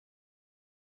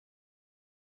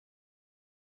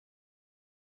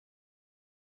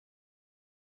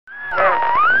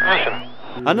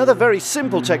Another very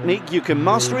simple technique you can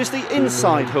master is the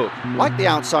inside hook. Like the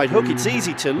outside hook, it's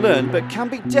easy to learn but can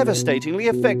be devastatingly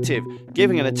effective,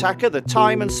 giving an attacker the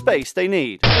time and space they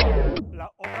need.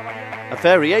 A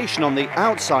variation on the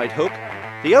outside hook,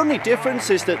 the only difference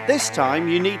is that this time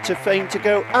you need to feint to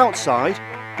go outside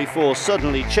before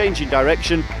suddenly changing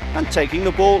direction and taking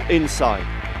the ball inside.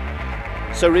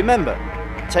 So remember,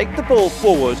 take the ball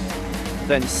forward,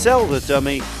 then sell the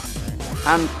dummy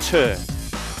and turn.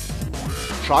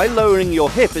 Try lowering your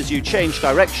hip as you change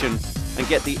direction and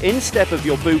get the instep of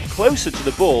your boot closer to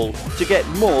the ball to get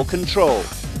more control.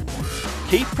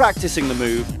 Keep practicing the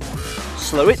move,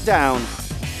 slow it down,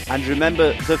 and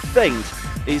remember the feint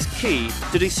is key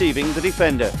to deceiving the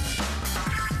defender.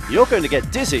 You're going to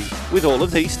get dizzy with all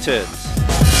of these turns.